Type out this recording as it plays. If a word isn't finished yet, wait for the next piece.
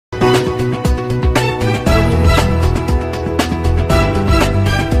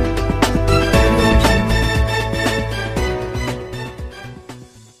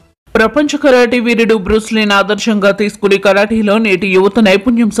ప్రపంచ కరాటే వీరుడు బ్రూస్లీని ఆదర్శంగా తీసుకుని కరాటీలో నేటి యువత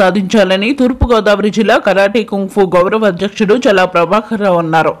నైపుణ్యం సాధించాలని తూర్పుగోదావరి జిల్లా కరాటే కుంగ్ఫు గౌరవ అధ్యక్షుడు చలా ప్రభాకర్ రావు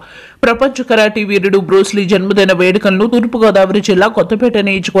అన్నారు. ప్రపంచ కరాటే వీరుడు బ్రూస్లీ జన్మదిన వేడుకలను తూర్పుగోదావరి జిల్లా కొత్తపేట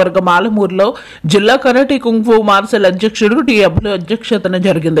నియోజకవర్గం ఆలమూరులో జిల్లా కరాటే కుంగ్ఫు మార్షల్ అధ్యక్షుడు టి అబ్బులు అధ్యక్షతన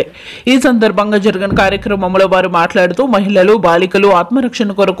జరిగింది. ఈ సందర్భంగా జరిగిన కార్యక్రమంలో వారు మాట్లాడుతూ మహిళలు, బాలికలు ఆత్మరక్షణ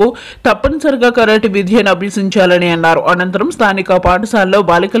కొరకు తప్పనిసరిగా కరాటే విద్యను అభ్యసించాలని అన్నారు. అనంతరం స్థానిక పాఠశాలలో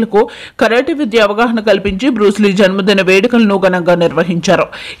బాలికలకు కరాటే విద్య అవగాహన కల్పించి బ్రూస్లీ జన్మదిన వేడుకలను ఘనంగా నిర్వహించారు.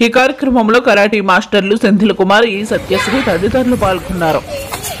 ఈ కార్యక్రమంలో కరాటే మాస్టర్లు సెంథిల్ కుమార్, ఈ సత్యశ్రీ తదితరులు పాల్గొన్నారు.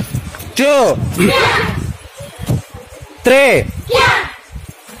 2 3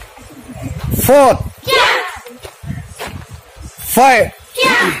 4 5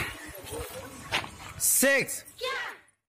 6